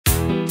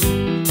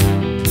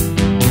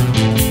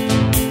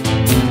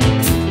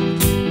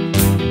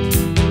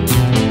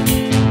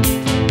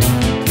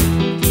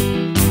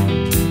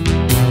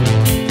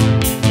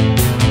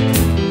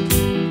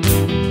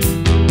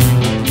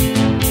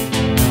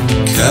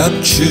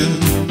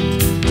Captured,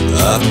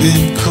 I've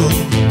been caught.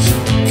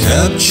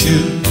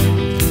 Captured,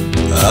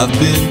 I've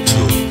been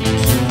told.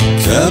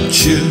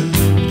 Captured,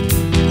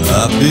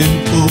 I've been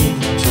bought.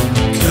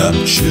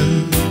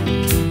 Captured,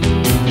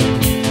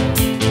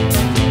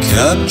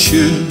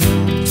 captured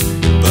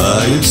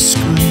by a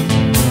screen.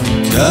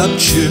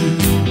 Captured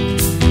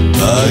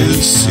by a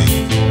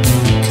scene.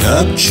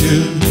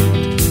 Captured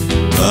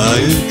by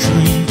a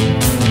dream.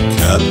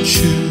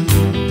 Captured.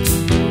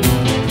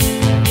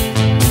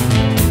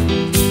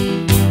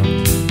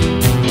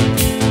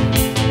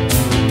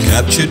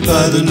 Captured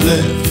by the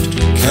left,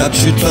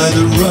 captured by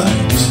the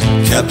right,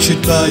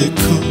 captured by a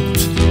court,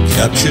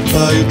 captured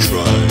by a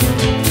tribe,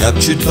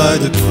 captured by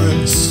the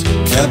press,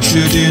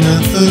 captured in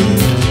a herd,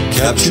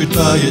 captured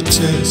by a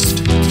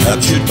test,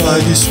 captured by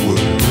this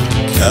word,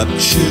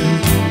 captured.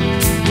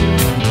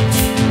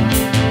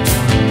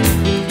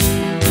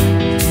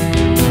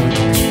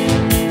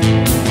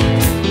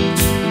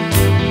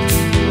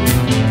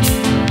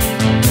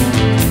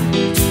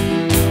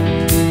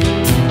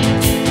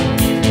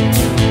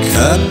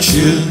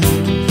 Captured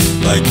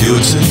by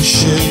guilt and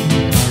shame.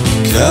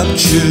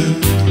 Captured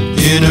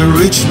in a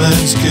rich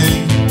man's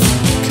game.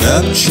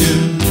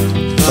 Captured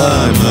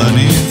by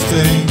money and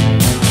fame.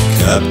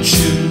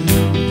 Captured,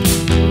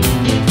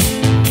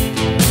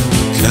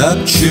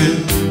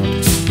 captured,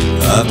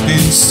 I've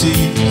been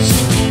seized.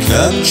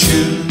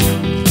 Captured,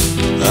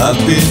 I've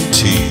been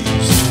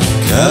teased.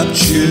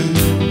 Captured,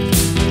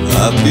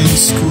 I've been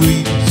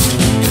squeezed.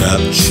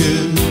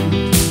 Captured.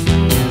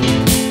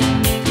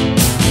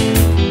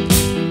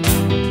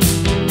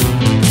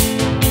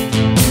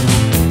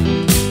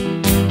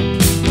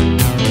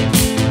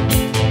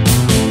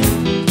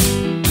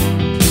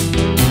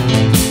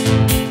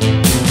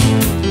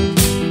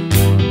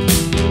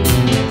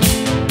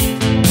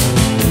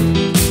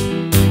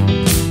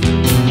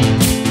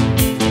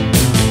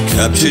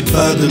 Captured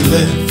by the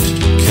left,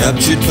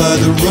 captured by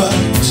the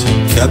right,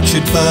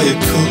 captured by a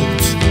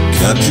court,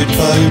 captured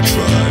by a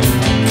tribe,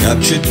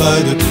 captured by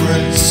the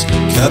press,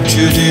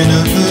 captured in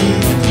a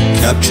herd,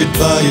 captured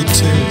by a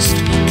test,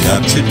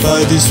 captured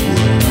by this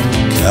word,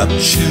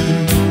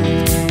 captured.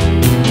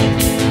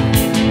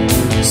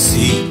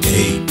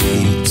 C-A-P-T-U-R-E-D.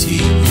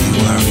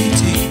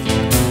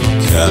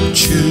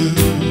 Captured.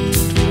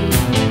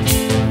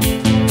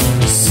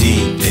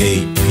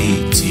 C-A-P-T-U-R-E-D.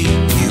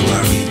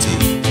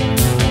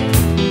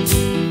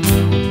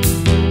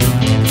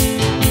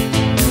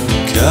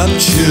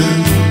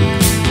 Captured,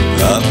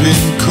 I've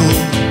been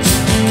caught.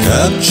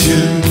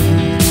 Captured,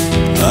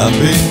 I've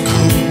been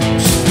caught.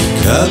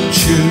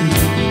 Captured,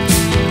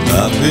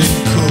 I've been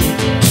caught.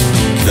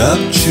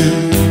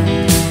 Captured,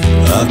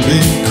 I've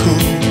been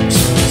caught.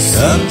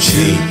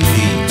 Captured,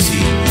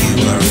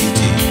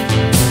 P-T-U-R-E-D.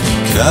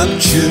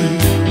 Captured,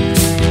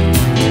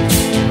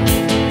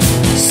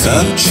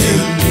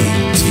 captured,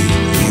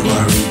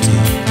 P-T-U-R-E-D.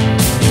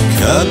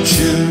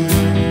 Captured.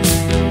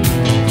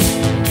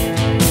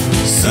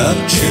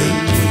 Captured,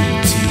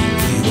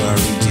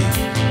 P-T-U-R-E-D.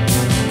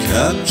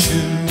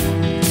 Captured,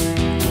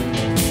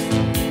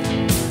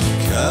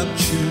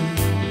 captured,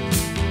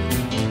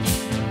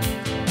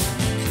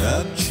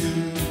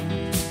 captured,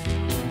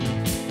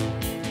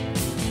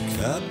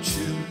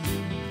 captured.